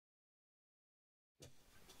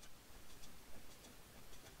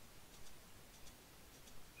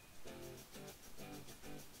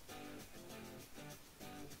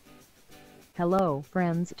Hello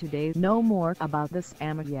friends, today know more about the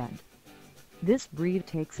Samoyed. This breed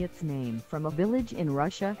takes its name from a village in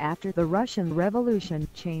Russia after the Russian Revolution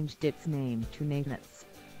changed its name to Natnets.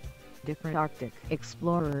 Different Arctic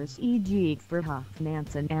explorers e.g. Fridtjof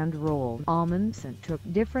Nansen and Roald Amundsen took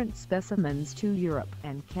different specimens to Europe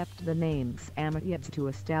and kept the name Samoyed to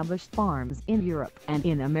establish farms in Europe and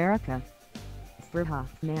in America. Fridtjof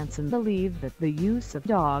Nansen believed that the use of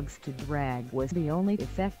dogs to drag was the only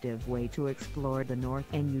effective way to explore the North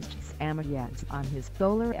and used Samoyeds on his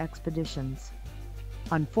polar expeditions.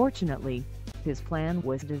 Unfortunately, his plan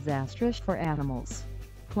was disastrous for animals,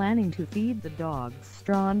 planning to feed the dogs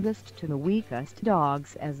strongest to the weakest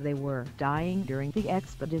dogs as they were dying during the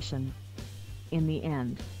expedition. In the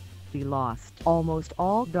end, he lost almost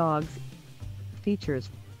all dogs. Features: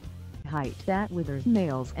 height that withers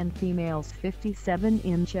males and females 57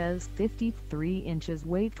 inches 53 inches,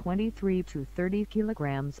 weight 23 to 30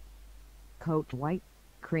 kilograms. Coat white,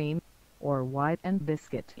 cream, or white and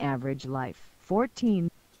biscuit, average life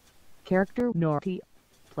 14. Character naughty,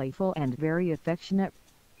 playful and very affectionate.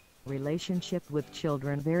 Relationship with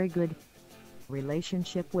children very good.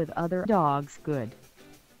 Relationship with other dogs good.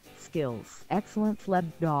 Skills excellent,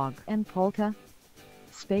 sled dog and polka.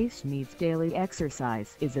 Space needs daily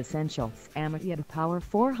exercise is essential. Samoyed power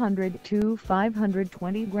 400 to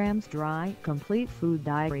 520 grams, dry complete food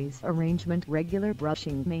diaries arrangement, regular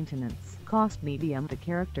brushing, maintenance cost medium. The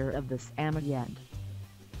character of the Samoyed.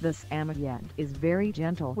 The Samoyed is very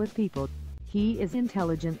gentle with people. He is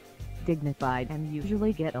intelligent, dignified and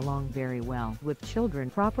usually get along very well with children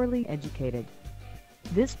properly educated.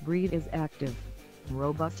 This breed is active,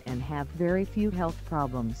 robust and have very few health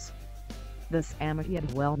problems. The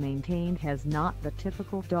Samoyed, well maintained, has not the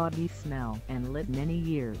typical doggy smell and lived many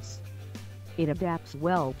years. It adapts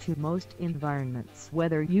well to most environments,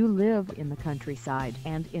 whether you live in the countryside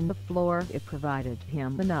and in the floor. It provided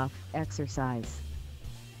him enough exercise.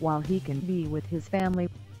 While he can be with his family,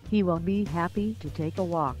 he will be happy to take a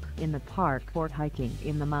walk in the park or hiking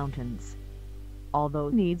in the mountains. Although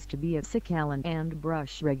needs to be a sicalan and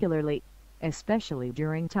brush regularly, especially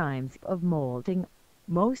during times of molting.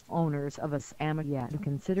 Most owners of a Samoyed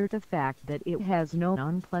consider the fact that it has no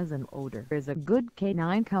unpleasant odor as a good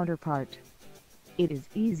canine counterpart. It is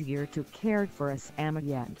easier to care for a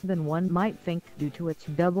Samoyed than one might think due to its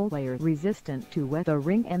double layer, resistant to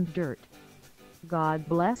weathering and dirt. God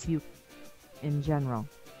bless you. In general,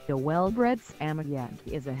 a well-bred Samoyed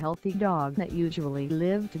is a healthy dog that usually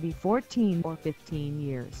live to be 14 or 15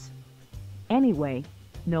 years. Anyway,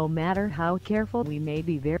 no matter how careful we may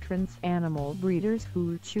be, veterans animal breeders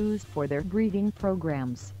who choose for their breeding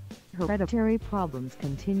programs, hereditary problems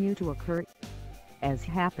continue to occur. As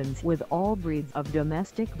happens with all breeds of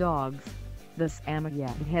domestic dogs, the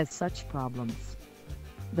Samoyed has such problems.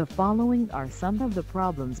 The following are some of the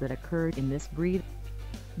problems that occurred in this breed.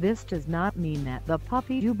 This does not mean that the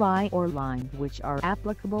puppy you buy or line which are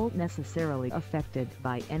applicable necessarily affected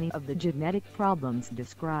by any of the genetic problems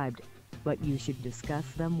described, but you should discuss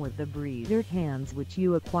them with the breeder hands which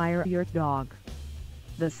you acquire your dog.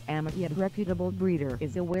 The Samoyed reputable breeder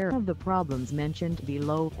is aware of the problems mentioned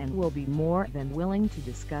below and will be more than willing to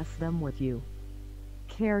discuss them with you.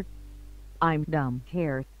 Care. I'm dumb.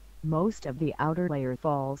 Hair. Most of the outer layer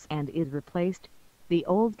falls and is replaced. The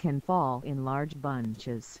old can fall in large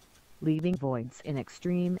bunches, leaving voids in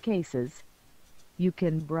extreme cases. You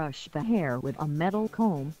can brush the hair with a metal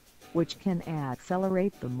comb, which can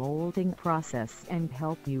accelerate the molting process and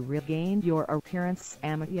help you regain your appearance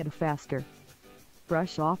Samoyed faster.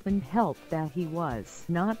 Brush often helped that he was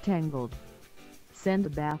not tangled.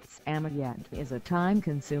 Sand bath Samoyed is a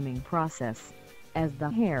time-consuming process, as the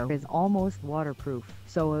hair is almost waterproof,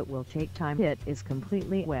 so it will take time. It is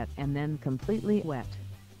completely wet and then completely wet.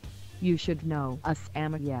 You should know a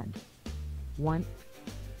Samoyed. 1.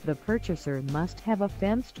 The purchaser must have a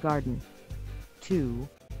fenced garden. 2.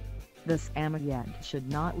 The Samoyed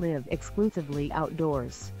should not live exclusively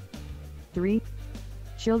outdoors. 3.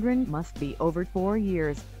 Children must be over 4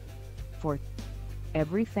 years. 4.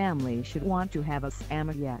 Every family should want to have a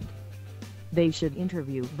Samoyed. They should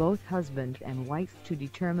interview both husband and wife to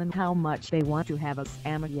determine how much they want to have a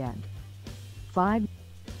Samoyed. 5.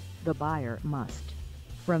 The buyer must,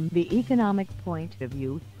 from the economic point of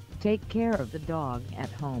view, take care of the dog at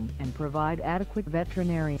home and provide adequate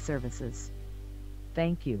veterinary services.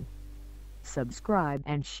 Thank you. Subscribe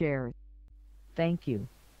and share. Thank you.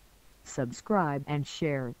 Subscribe and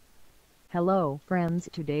share. Hello friends,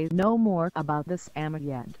 today know more about the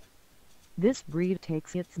Samoyed. This breed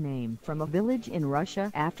takes its name from a village in Russia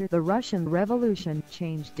after the Russian Revolution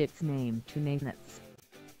changed its name to Natnets.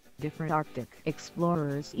 Different Arctic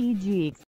explorers e.g.